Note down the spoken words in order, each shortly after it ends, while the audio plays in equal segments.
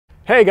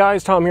Hey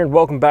guys, Tom here and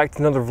welcome back to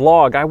another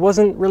vlog. I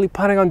wasn't really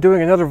planning on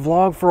doing another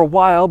vlog for a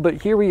while,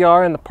 but here we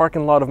are in the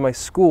parking lot of my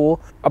school,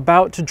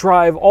 about to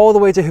drive all the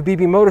way to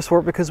Habibi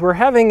Motorsport because we're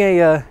having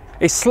a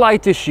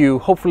slight issue,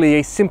 hopefully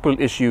a simple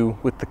issue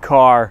with the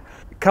car.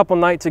 A couple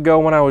nights ago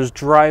when I was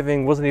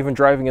driving, wasn't even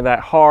driving it that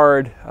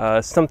hard,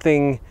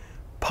 something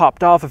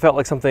popped off. It felt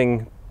like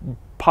something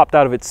popped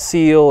out of its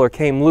seal or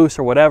came loose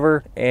or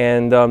whatever,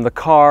 and the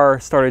car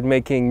started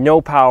making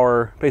no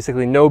power,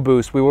 basically no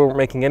boost. We weren't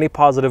making any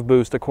positive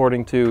boost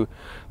according to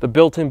the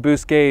built-in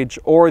boost gauge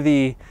or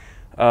the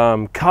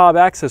Cobb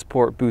access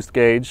port boost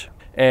gauge,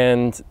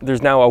 and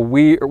there's now a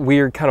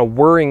weird kind of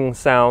whirring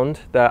sound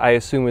that I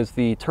assume is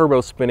the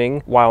turbo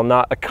spinning while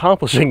not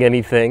accomplishing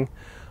anything,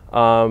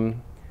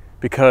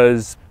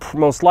 because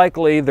most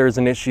likely there's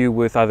an issue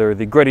with either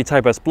the Grady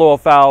Type S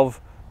blow-off valve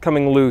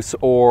coming loose,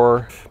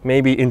 or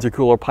maybe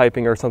intercooler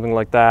piping or something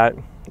like that.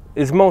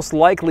 Is most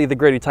likely the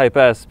Grady Type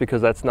S,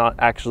 because that's not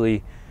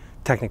actually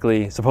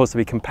technically supposed to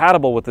be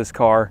compatible with this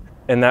car,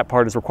 and that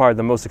part has required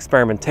the most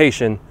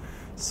experimentation.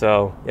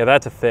 So yeah,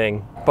 that's a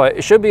thing, but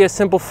it should be a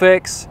simple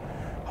fix.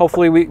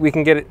 Hopefully we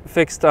can get it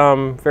fixed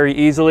very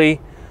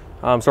easily.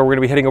 So we're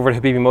gonna be heading over to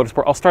Habibi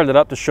Motorsport. I'll start it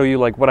up to show you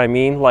like what I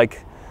mean.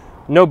 Like,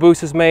 no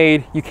boost is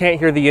made, you can't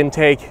hear the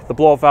intake, the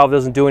blow-off valve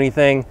doesn't do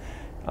anything.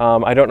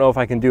 I don't know if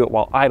I can do it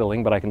while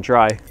idling, but I can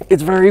try.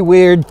 It's very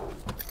weird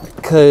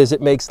because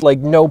it makes like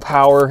no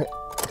power.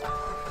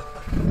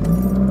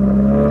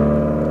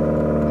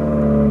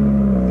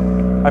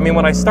 I mean,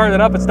 when I start it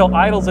up, it still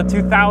idles at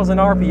 2,000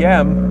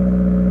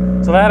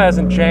 RPM. So that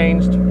hasn't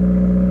changed.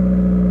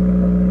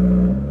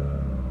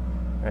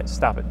 All right,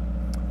 stop it.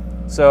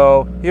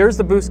 So here's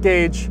the boost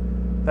gauge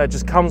that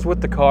just comes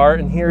with the car,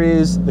 and here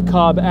is the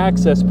Cobb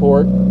access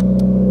port.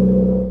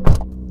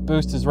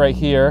 Boost is right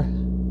here.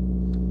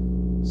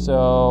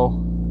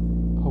 So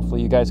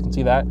hopefully you guys can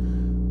see that.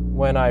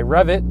 When I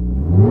rev it,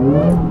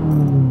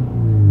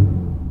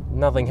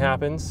 nothing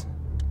happens.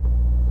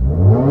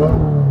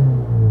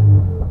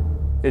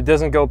 It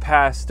doesn't go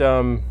past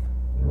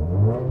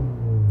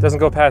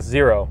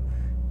zero.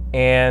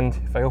 And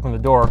if I open the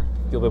door,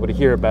 you'll be able to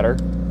hear it better.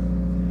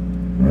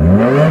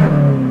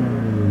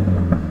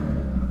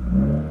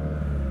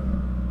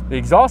 The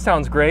exhaust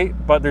sounds great,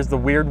 but there's the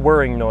weird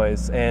whirring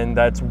noise, and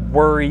that's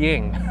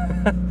worrying.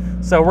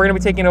 So we're gonna be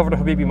taking over to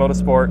Habibi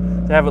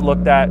Motorsport to have it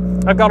looked at.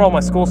 I've got all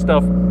my school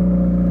stuff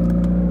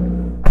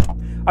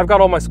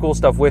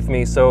with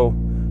me, so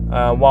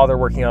while they're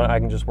working on it, I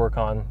can just work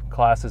on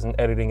classes and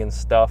editing and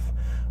stuff.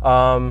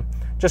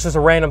 Just as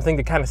a random thing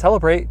to kind of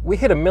celebrate, we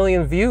hit 1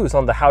 million views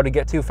on the How to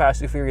Get to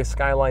Fast and Furious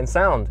Skyline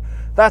sound.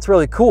 That's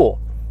really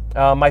cool.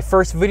 My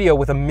first video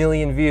with 1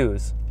 million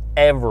views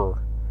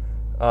ever.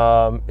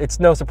 It's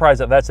no surprise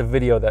that that's a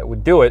video that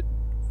would do it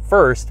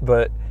first,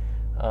 but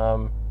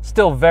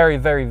still very,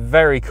 very,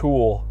 very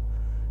cool.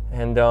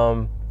 And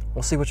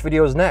we'll see which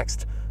video is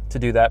next to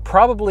do that.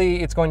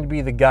 Probably it's going to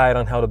be the guide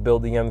on how to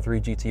build the M3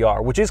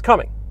 GTR, which is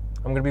coming.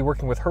 I'm going to be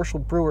working with Herschel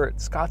Brewer at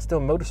Scottsdale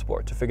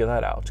Motorsport to figure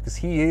that out, because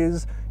he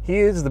is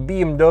the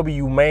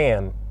BMW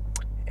man,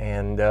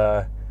 and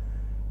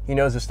he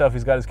knows his stuff.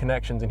 He's got his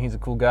connections, and he's a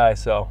cool guy.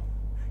 So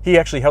he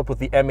actually helped with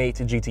the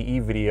M8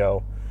 GTE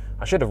video.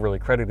 I should have really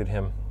credited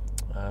him,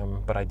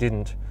 but I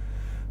didn't.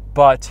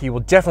 But he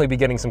will definitely be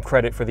getting some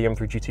credit for the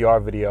M3 GTR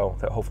video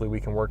that hopefully we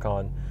can work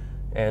on.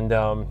 And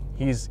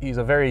he's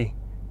a very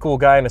cool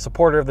guy and a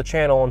supporter of the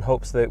channel, and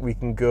hopes that we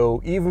can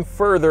go even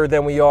further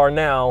than we are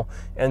now,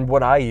 and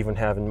what I even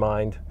have in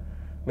mind.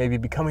 Maybe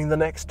becoming the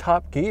next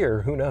Top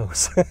Gear, who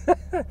knows?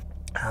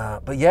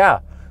 But yeah,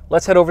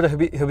 let's head over to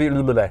Habibi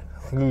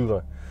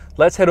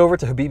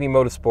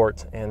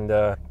Motorsport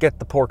and get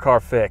the poor car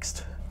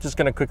fixed. Just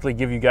gonna quickly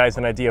give you guys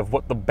an idea of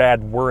what the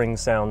bad whirring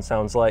sound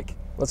sounds like.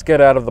 Let's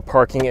get out of the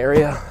parking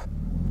area.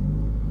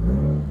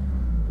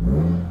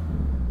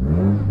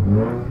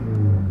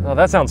 Oh,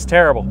 that sounds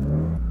terrible.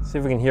 See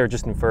if we can hear it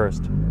just in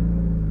first.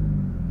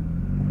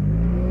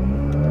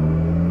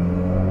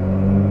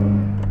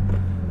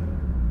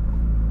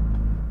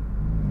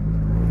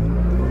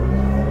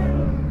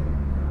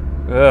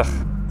 Ugh.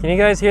 Can you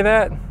guys hear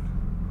that?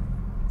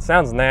 It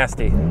sounds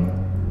nasty.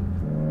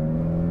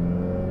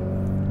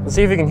 Let's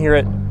see if you can hear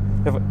it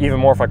even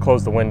more if I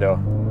close the window.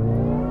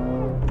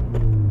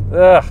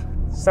 Ugh,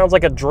 sounds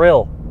like a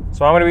drill.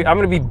 So I'm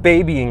gonna be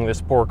babying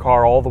this poor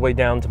car all the way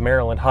down to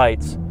Maryland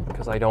Heights,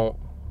 because I don't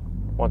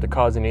want to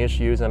cause any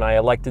issues, and I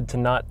elected to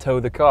not tow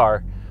the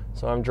car.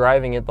 So I'm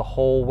driving it the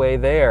whole way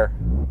there.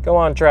 Go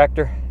on,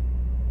 tractor.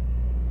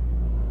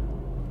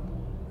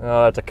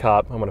 Oh, that's a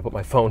cop. I'm gonna put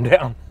my phone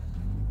down.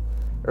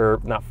 Or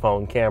not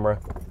phone, camera.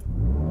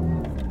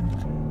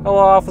 Hello,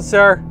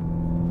 officer.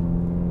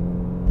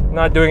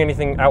 Not doing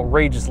anything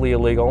outrageously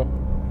illegal.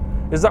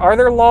 Are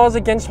there laws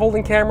against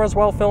holding cameras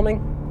while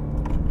filming?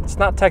 It's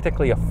not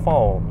technically a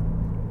phone.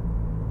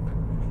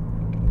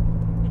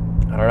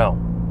 I don't know.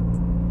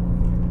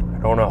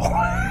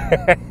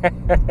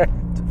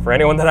 For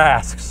anyone that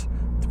asks,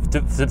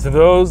 to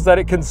those that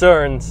it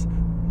concerns,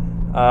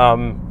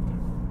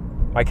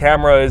 my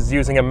camera is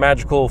using a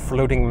magical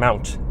floating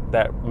mount,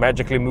 that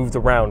magically moved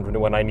around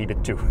when I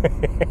needed to.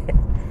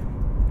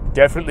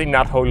 Definitely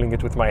not holding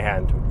it with my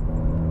hand.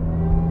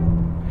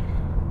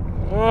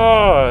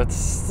 Oh,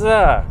 it's,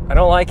 I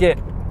don't like it.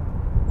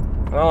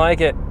 I don't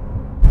like it.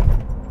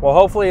 Well,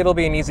 hopefully it'll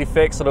be an easy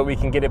fix so that we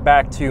can get it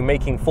back to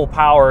making full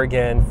power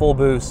again, full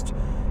boost,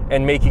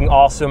 and making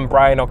awesome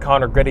Brian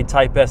O'Connor gritty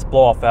Type S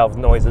blow-off valve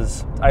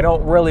noises. I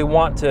don't really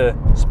want to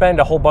spend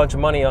a whole bunch of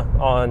money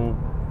on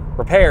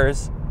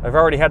repairs. I've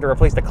already had to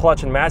replace the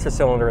clutch and master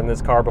cylinder in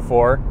this car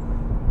before.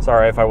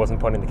 Sorry if I wasn't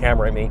pointing the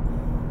camera at me.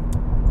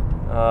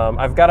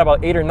 I've got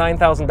about $8,000 or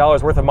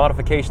 $9,000 worth of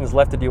modifications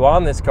left to do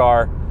on this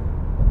car.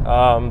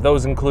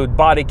 Those include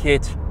body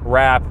kit,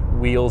 wrap,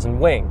 wheels, and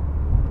wing.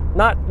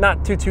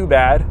 Not too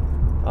bad.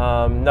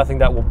 Nothing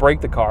that will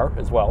break the car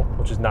as well,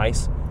 which is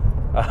nice.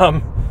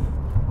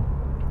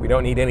 We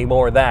don't need any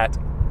more of that.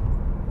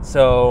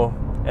 So,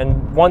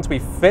 and once we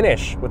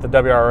finish with the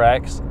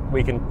WRX,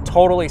 we can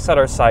totally set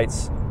our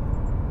sights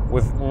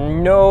with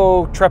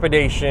no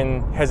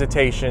trepidation,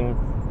 hesitation,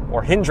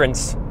 or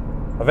hindrance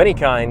of any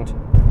kind.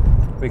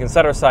 We can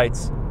set our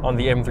sights on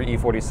the M3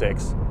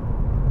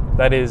 E46.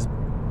 That is,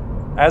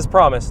 as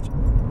promised,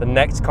 the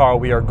next car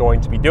we are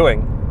going to be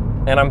doing.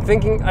 And I'm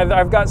thinking,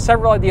 I've got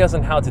several ideas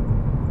on how to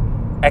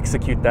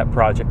execute that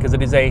project, because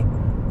it is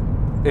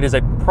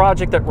a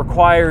project that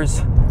requires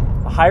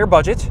a higher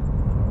budget,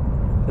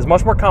 is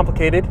much more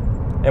complicated,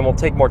 and will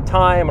take more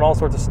time and all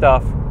sorts of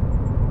stuff.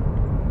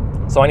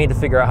 So I need to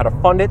figure out how to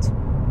fund it.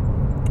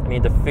 I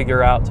need to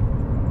figure out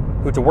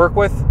who to work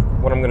with,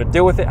 what I'm going to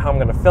do with it, how I'm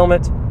going to film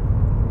it,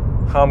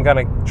 how I'm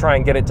going to try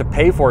and get it to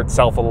pay for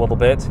itself a little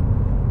bit.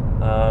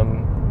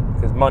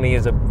 Because money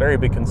is a very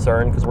big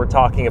concern, because we're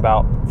talking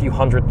about a few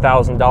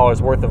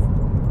 $100,000 worth of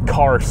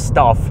car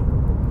stuff.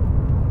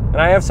 And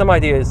I have some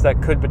ideas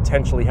that could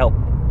potentially help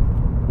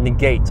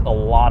negate a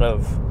lot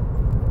of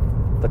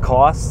the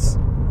costs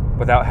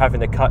without having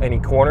to cut any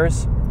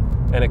corners.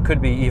 And it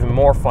could be even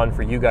more fun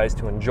for you guys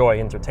to enjoy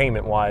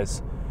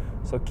entertainment-wise.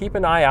 So keep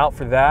an eye out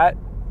for that.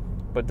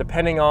 But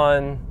depending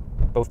on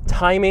both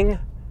timing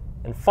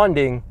and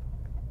funding,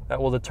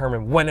 that will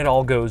determine when it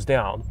all goes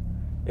down.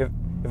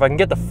 If I can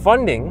get the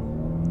funding,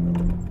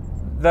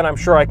 then I'm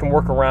sure I can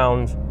work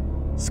around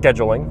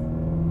scheduling.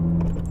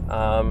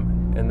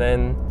 And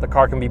then the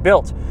car can be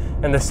built.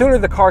 And the sooner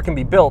the car can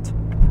be built,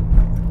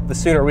 the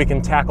sooner we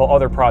can tackle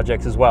other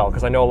projects as well.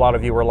 Because I know a lot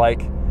of you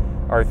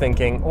are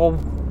thinking, well,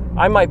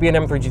 I might be an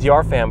M3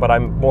 GTR fan, but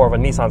I'm more of a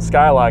Nissan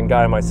Skyline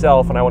guy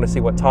myself, and I want to see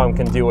what Tom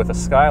can do with a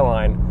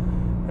Skyline.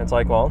 And it's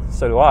like, well,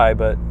 so do I,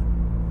 but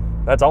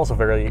that's also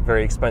very,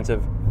 very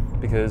expensive,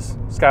 because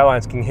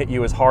Skylines can hit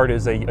you as hard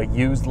as a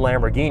used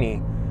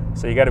Lamborghini.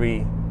 So you got to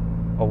be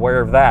aware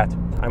of that.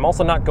 I'm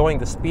also not going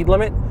the speed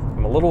limit.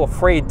 I'm a little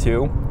afraid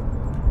to,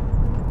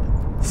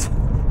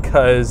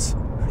 because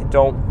I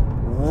don't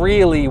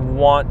really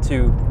want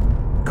to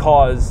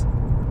cause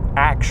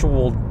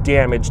actual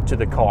damage to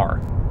the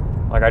car.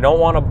 Like, I don't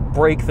want to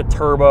break the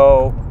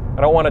turbo.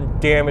 I don't want to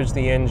damage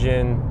the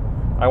engine.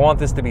 I want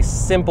this to be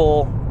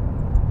simple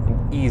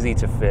and easy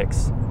to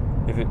fix.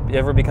 If it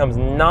ever becomes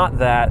not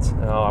that,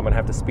 oh, I'm gonna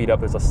have to speed up.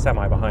 There's a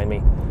semi behind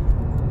me.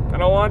 I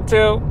don't want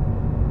to.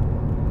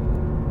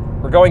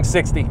 We're going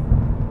 60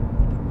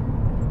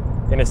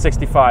 in a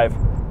 65.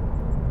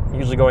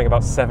 Usually going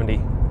about 70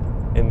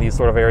 in these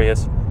sort of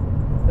areas.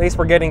 At least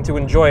we're getting to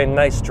enjoy a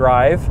nice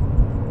drive.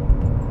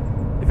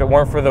 If it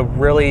weren't for the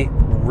really,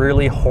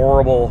 really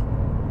horrible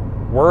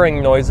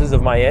whirring noises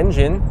of my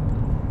engine,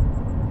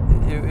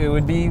 it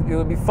would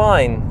be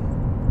fine.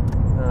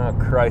 Oh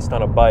Christ,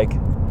 on a bike.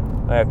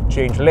 I have to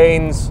change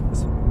lanes.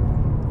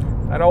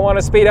 I don't want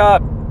to speed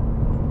up.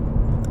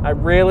 I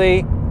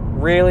really,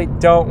 really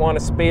don't want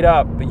to speed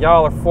up, but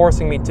y'all are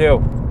forcing me to.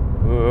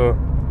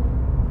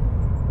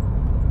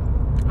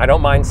 I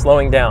don't mind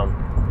slowing down.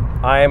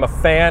 I am a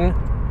fan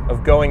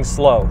of going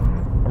slow.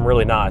 I'm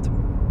really not,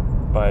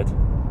 but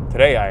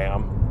today I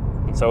am,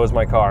 and so is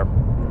my car.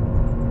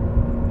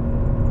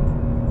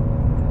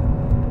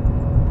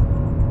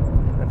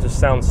 That just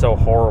sounds so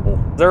horrible.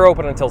 They're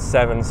open until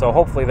 7, so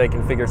hopefully they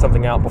can figure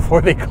something out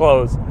before they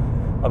close.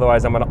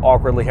 Otherwise, I'm gonna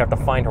awkwardly have to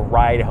find a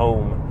ride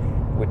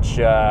home, which,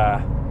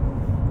 yeah,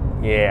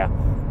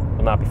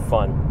 will not be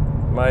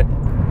fun. But,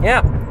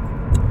 yeah,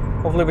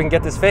 hopefully we can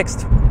get this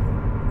fixed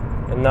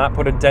and not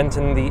put a dent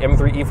in the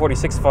M3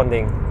 E46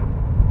 funding.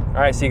 All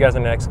right, see you guys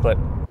in the next clip.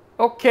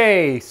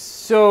 Okay,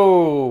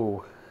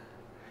 so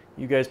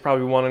you guys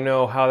probably want to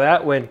know how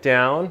that went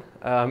down.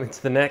 It's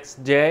the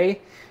next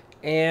day,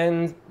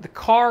 and the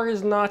car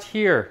is not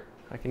here.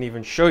 I can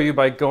even show you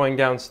by going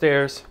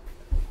downstairs.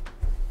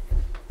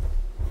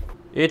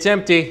 It's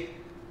empty,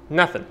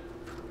 nothing.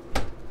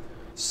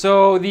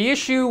 So the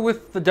issue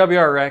with the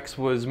WRX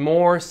was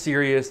more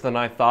serious than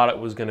I thought it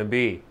was going to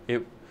be.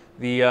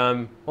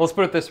 Well, let's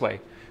put it this way.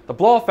 The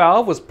blow-off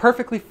valve was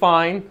perfectly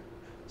fine,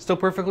 still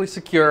perfectly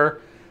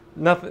secure.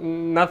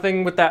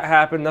 Nothing with that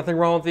happened. Nothing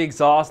wrong with the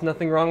exhaust,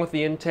 nothing wrong with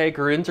the intake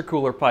or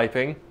intercooler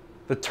piping.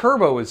 The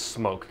turbo is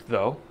smoked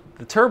though.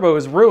 The turbo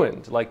is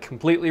ruined, like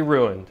completely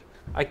ruined.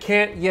 I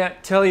can't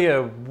yet tell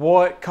you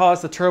what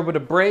caused the turbo to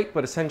break,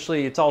 but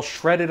essentially it's all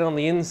shredded on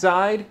the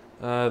inside.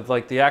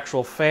 Like the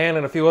actual fan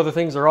and a few other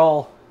things are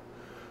all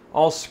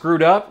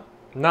screwed up.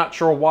 Not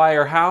sure why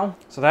or how,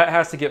 so that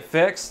has to get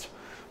fixed.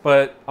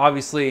 But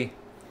obviously,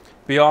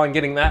 beyond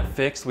getting that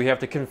fixed, we have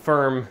to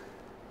confirm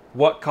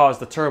what caused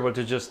the turbo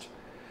to just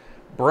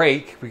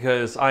break,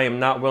 because I am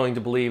not willing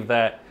to believe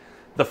that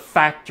the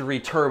factory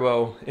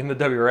turbo in the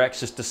WRX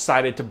just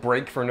decided to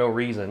break for no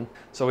reason.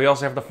 So we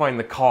also have to find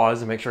the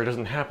cause and make sure it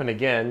doesn't happen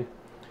again,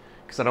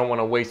 because I don't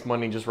want to waste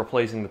money just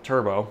replacing the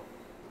turbo.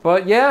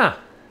 But yeah,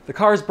 the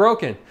car's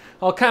broken.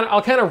 I'll kind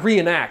of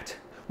reenact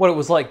what it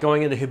was like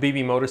going into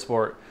Habibi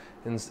Motorsport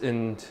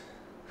and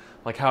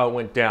like how it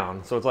went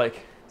down. So it's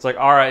like,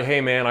 all right,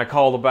 hey man, I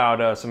called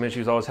about some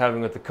issues I was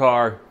having with the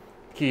car.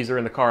 Keys are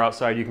in the car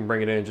outside. You can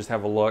bring it in and just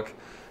have a look.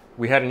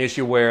 We had an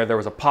issue where there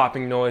was a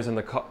popping noise and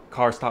the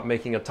car stopped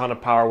making a ton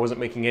of power, wasn't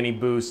making any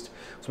boost.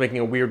 It was making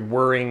a weird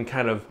whirring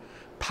kind of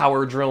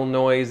power drill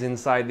noise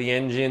inside the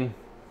engine.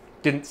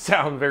 Didn't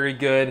sound very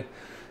good.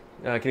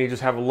 Can you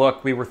just have a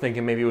look? We were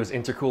thinking maybe it was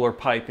intercooler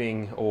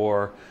piping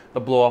or the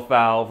blow-off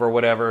valve or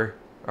whatever.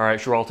 All right,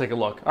 sure, I'll take a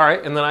look. All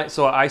right, and then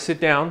I sit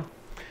down,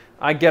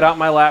 I get out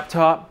my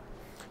laptop,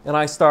 and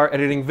I start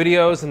editing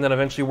videos and then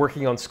eventually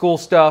working on school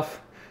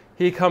stuff.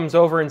 He comes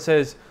over and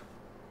says,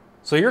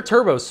 "So your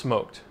turbo's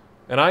smoked."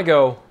 And I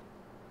go,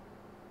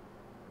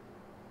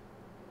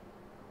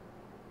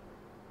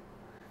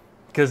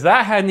 because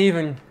that hadn't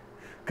even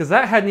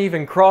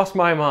crossed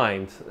my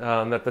mind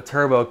that the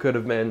turbo could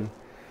have been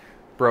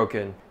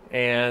broken.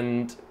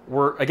 And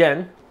we're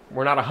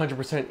not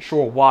 100%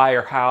 sure why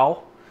or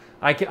how.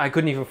 I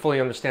couldn't even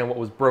fully understand what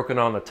was broken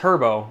on the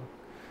turbo.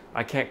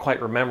 I can't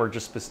quite remember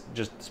just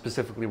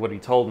specifically what he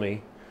told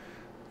me.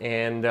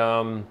 And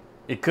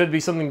it could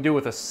be something to do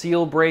with a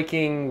seal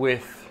breaking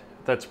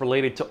that's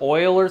related to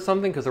oil or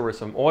something, because there was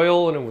some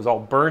oil and it was all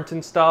burnt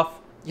and stuff.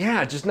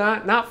 Yeah, just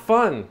not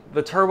fun.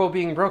 The turbo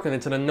being broken,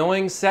 it's an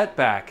annoying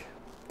setback,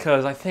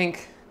 because I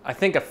think a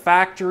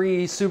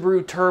factory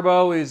Subaru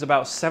turbo is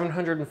about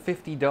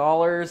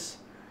 $750.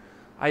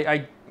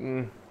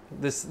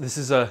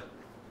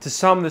 To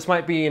some, this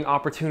might be an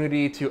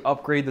opportunity to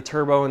upgrade the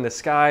turbo in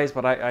disguise,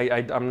 but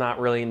I'm not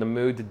really in the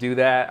mood to do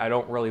that. I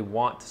don't really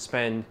want to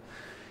spend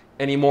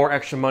any more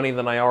extra money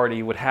than I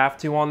already would have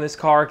to on this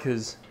car,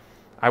 because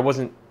it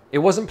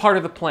wasn't part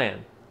of the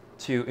plan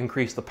to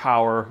increase the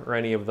power or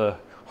any of the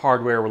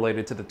hardware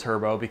related to the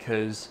turbo,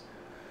 because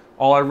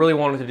all I really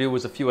wanted to do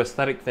was a few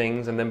aesthetic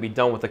things and then be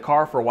done with the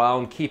car for a while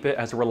and keep it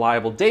as a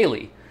reliable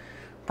daily.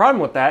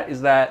 Problem with that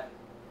is that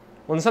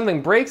when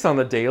something breaks on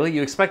the daily,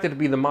 you expect it to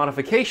be the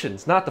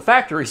modifications, not the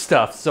factory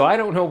stuff. So I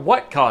don't know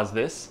what caused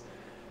this,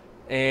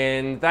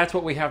 and that's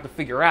what we have to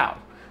figure out,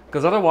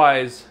 because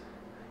otherwise,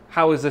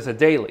 how is this a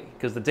daily?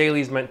 Because the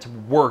daily is meant to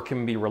work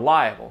and be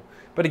reliable.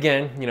 But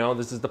again, you know,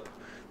 this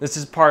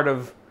is part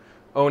of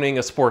owning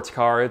a sports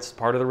car. It's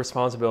part of the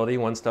responsibility.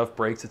 When stuff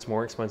breaks, it's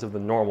more expensive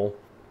than normal.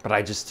 But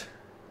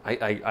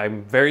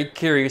I'm very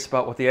curious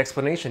about what the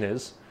explanation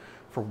is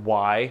for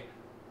why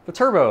the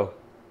turbo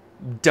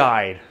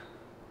died,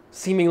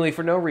 seemingly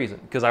for no reason.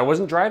 Because I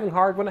wasn't driving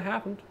hard when it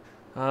happened.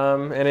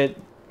 And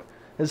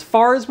as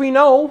far as we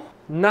know,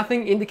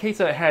 nothing indicates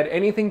that it had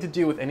anything to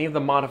do with any of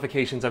the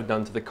modifications I've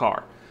done to the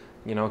car.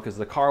 You know, because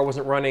the car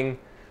wasn't running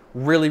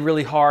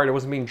really hard. It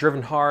wasn't being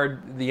driven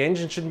hard. The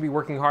engine shouldn't be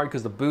working hard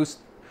because the boost,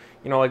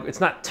 you know, like,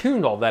 it's not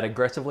tuned all that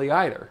aggressively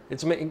either.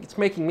 It's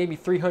making maybe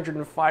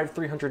 305,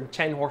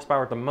 310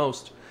 horsepower at the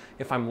most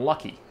if I'm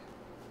lucky.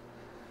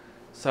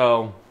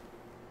 So,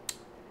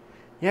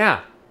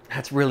 yeah,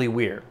 that's really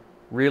weird.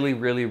 Really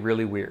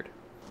weird.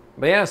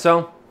 But yeah,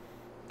 so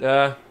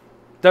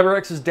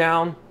WRX is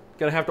down.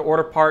 Gonna have to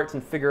order parts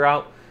and figure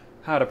out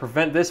how to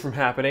prevent this from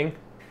happening.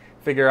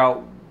 Figure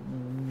out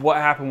what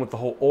happened with the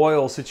whole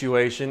oil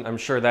situation. I'm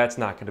sure that's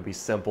not going to be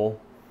simple.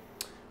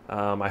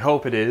 I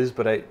hope it is,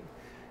 but I'm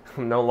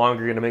no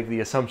longer going to make the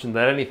assumption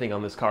that anything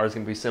on this car is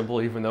going to be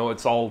simple, even though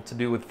it's all to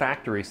do with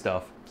factory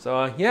stuff.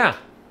 So yeah,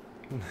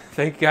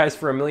 thank you guys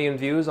for 1 million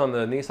views on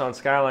the Nissan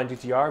Skyline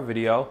GTR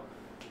video.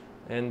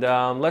 And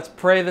let's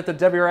pray that the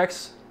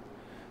WRX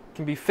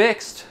can be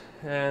fixed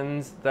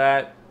and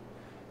that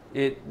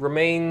it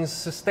remains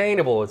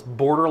sustainable. It's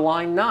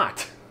borderline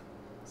not.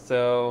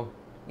 So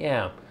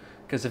yeah.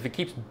 Because if it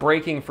keeps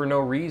breaking for no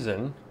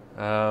reason,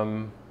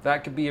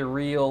 that could be a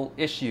real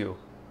issue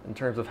in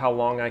terms of how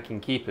long I can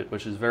keep it,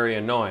 which is very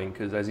annoying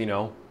because, as you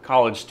know,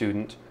 college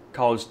student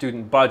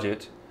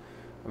budget.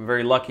 I'm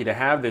very lucky to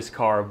have this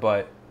car,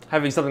 but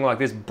having something like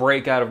this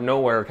break out of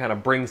nowhere kind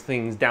of brings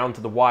things down to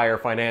the wire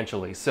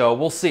financially. So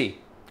we'll see.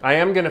 I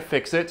am going to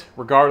fix it,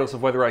 regardless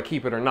of whether I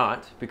keep it or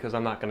not, because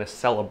I'm not going to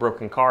sell a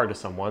broken car to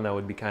someone. That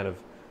would be kind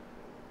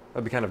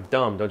of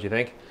dumb, don't you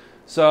think?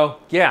 So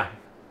yeah.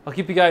 I'll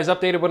keep you guys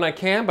updated when I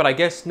can, but I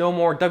guess no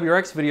more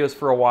WRX videos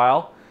for a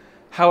while.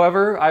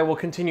 However, I will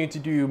continue to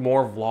do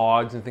more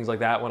vlogs and things like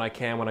that when I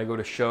can, when I go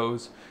to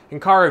shows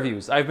and car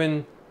reviews.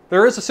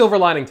 There is a silver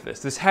lining to this.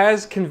 This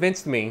has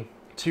convinced me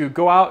to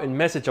go out and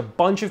message a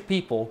bunch of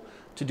people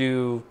to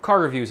do car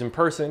reviews in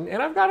person,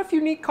 and I've got a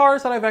few neat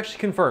cars that I've actually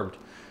confirmed.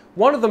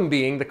 One of them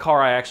being the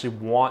car I actually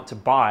want to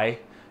buy,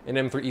 an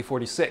M3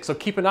 E46. So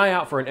keep an eye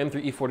out for an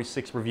M3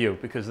 E46 review,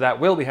 because that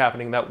will be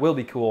happening, that will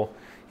be cool.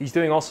 He's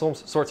doing all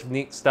sorts of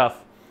neat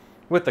stuff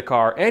with the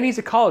car, and he's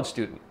a college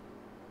student.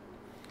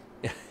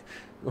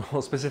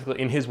 Well,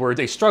 specifically, in his words,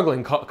 a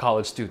struggling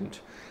college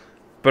student.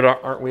 But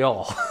aren't we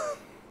all?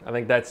 I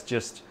think that's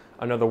just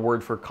another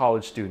word for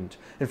college student.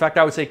 In fact,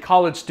 I would say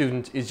college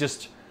student is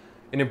just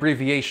an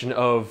abbreviation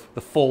of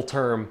the full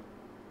term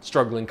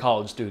struggling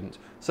college student.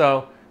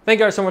 So, thank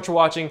you guys so much for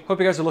watching. Hope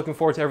you guys are looking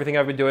forward to everything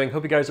I've been doing.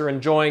 Hope you guys are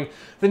enjoying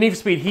the Need for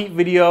Speed Heat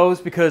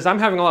videos, because I'm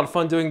having a lot of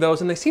fun doing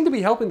those, and they seem to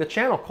be helping the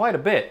channel quite a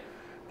bit.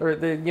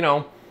 They're you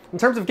know, in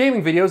terms of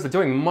gaming videos, they're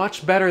doing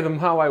much better than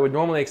how I would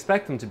normally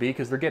expect them to be,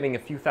 because they're getting a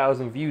few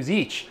thousand views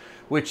each,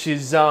 which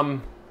is,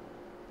 I'm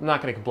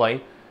not going to complain.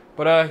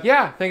 But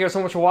yeah, thank you guys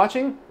so much for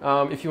watching.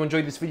 If you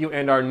enjoyed this video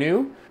and are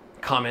new,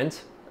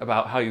 comment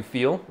about how you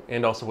feel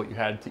and also what you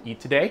had to eat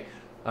today.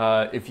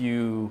 If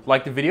you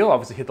liked the video,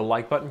 obviously hit the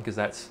like button, because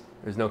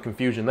there's no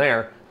confusion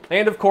there.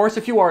 And of course,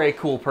 if you are a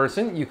cool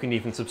person, you can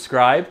even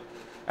subscribe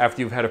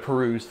after you've had a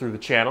peruse through the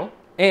channel.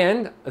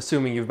 And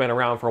assuming you've been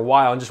around for a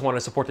while and just want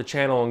to support the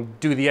channel and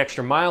do the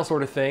extra mile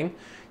sort of thing,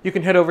 you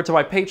can head over to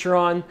my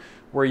Patreon,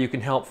 where you can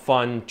help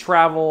fund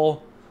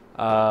travel,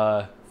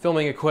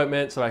 filming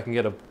equipment, so I can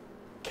get a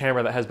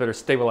camera that has better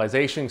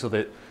stabilization so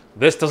that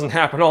this doesn't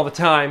happen all the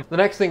time. The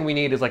next thing we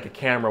need is like a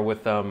camera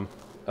with a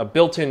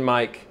built-in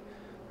mic,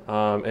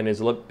 and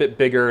is a little bit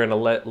bigger and a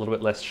little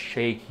bit less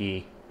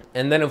shaky.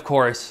 And then of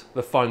course,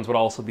 the funds would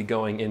also be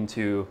going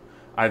into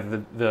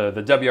either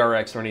the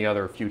WRX or any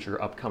other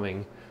future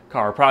upcoming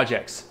car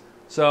projects.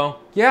 So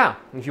yeah,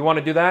 if you want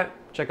to do that,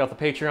 check out the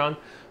Patreon.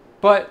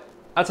 But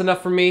that's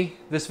enough for me.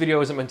 This video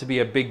isn't meant to be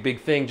a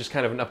big thing, just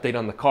kind of an update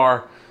on the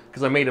car,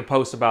 because I made a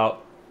post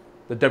about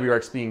the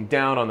WRX being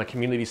down on the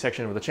community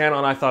section of the channel,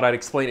 and I thought I'd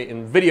explain it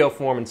in video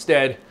form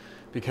instead,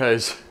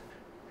 because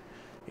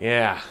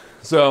yeah.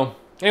 So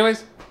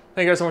anyways,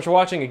 thank you guys so much for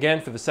watching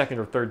again for the second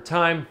or third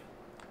time,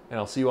 and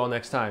I'll see you all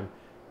next time.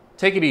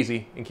 Take it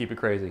easy and keep it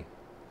crazy.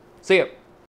 See ya.